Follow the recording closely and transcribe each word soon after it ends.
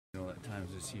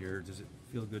this year. Does it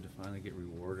feel good to finally get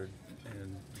rewarded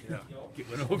and get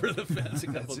one over the fence a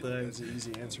couple times? That's an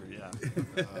easy answer, yeah.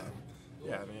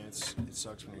 Yeah, I mean, it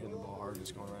sucks when you're hitting the ball hard and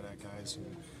it's going right at guys.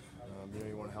 And,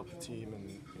 you want to help the team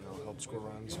and, help score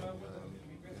runs.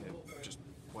 And it just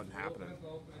wasn't happening.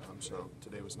 So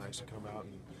today was nice to come out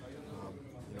and,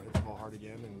 hit the ball hard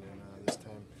again. And this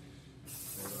time,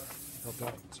 helped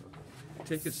out. So.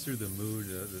 Take us through the mood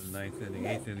of the ninth inning,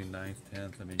 8th inning, 9th,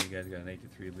 10th. I mean, you guys got an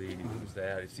 8-3 lead. You lose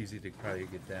that. It's easy to probably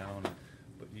get down.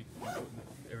 But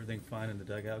everything fine in the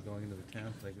dugout going into the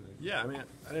 10th? Yeah, I mean,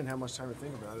 I didn't have much time to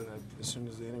think about it. As soon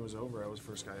as the inning was over, I was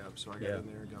first guy up. So I got in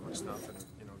there, got my stuff, and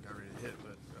got ready to hit.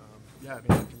 But yeah, I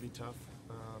mean, it can be tough.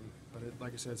 But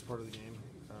like I said, it's part of the game.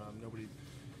 Nobody,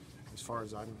 as far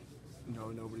as I know,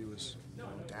 nobody was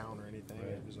down or anything.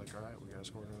 Right. It was like, all right, we got to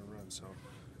score another run. So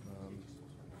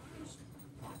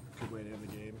good way to end the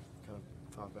game. Kind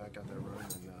of fought back, got that run,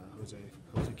 and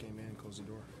Jose came in, closed the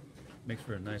door. Makes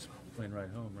for a nice plane ride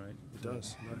home, right? It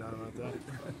does, no doubt about that.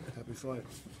 Happy flight.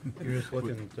 You're just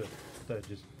looking to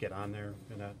just get on there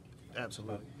and that.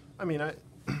 Absolutely. I mean, I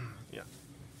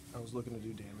was looking to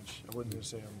do damage. I wasn't going to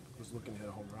say I was looking to hit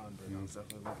a home run, but I was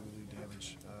definitely looking to do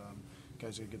damage.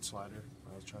 Guy's a good slider.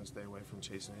 I was trying to stay away from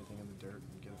chasing anything in the dirt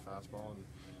and get a fastball, and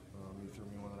he threw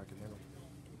me one that I could handle.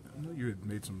 I know you had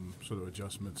made some sort of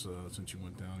adjustments since you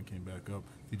went down and came back up.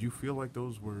 Did you feel like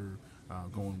those were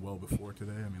going well before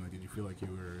today? I mean, did you feel like you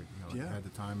were, had the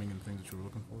timing and things that you were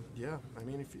looking for? Yeah, I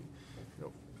mean,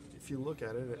 if you look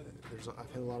at it,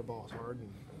 I've hit a lot of balls hard and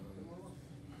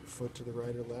foot to the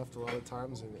right or left a lot of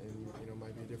times, and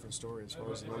might be a different story as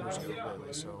far as the numbers go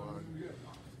lately. So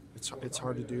it's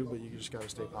hard to do, but you just got to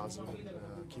stay positive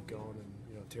and keep going.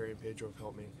 And Terry and Pedro have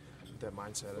helped me with that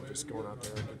mindset of just going out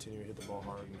there and continue to hit the ball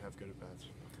hard and have good at bats.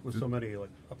 With so many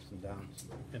ups and downs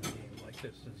in a game like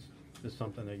this, is this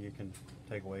something that you can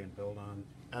take away and build on?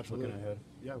 Absolutely. Looking ahead.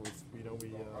 Yeah, we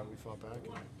fought back,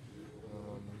 and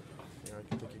I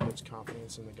think it gives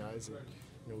confidence in the guys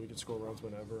that we can score runs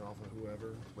whenever, off of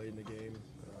whoever, late in the game,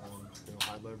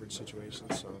 high leverage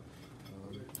situations. So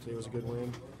today was a good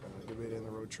win, good way to end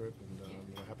the road trip,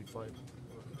 and happy fight.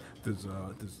 Does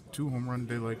two home run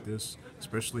day like this,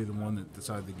 especially the one that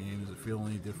decided the game, does it feel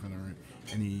any different or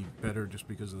any better just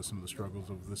because of some of the struggles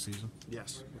of this season?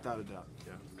 Yes, without a doubt.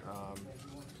 Yeah,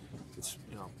 it's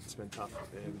been tough,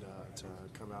 and to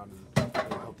come out and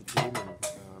help the team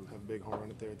and have a big home run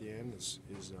up there at the end is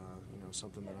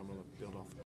something that I'm going to build off.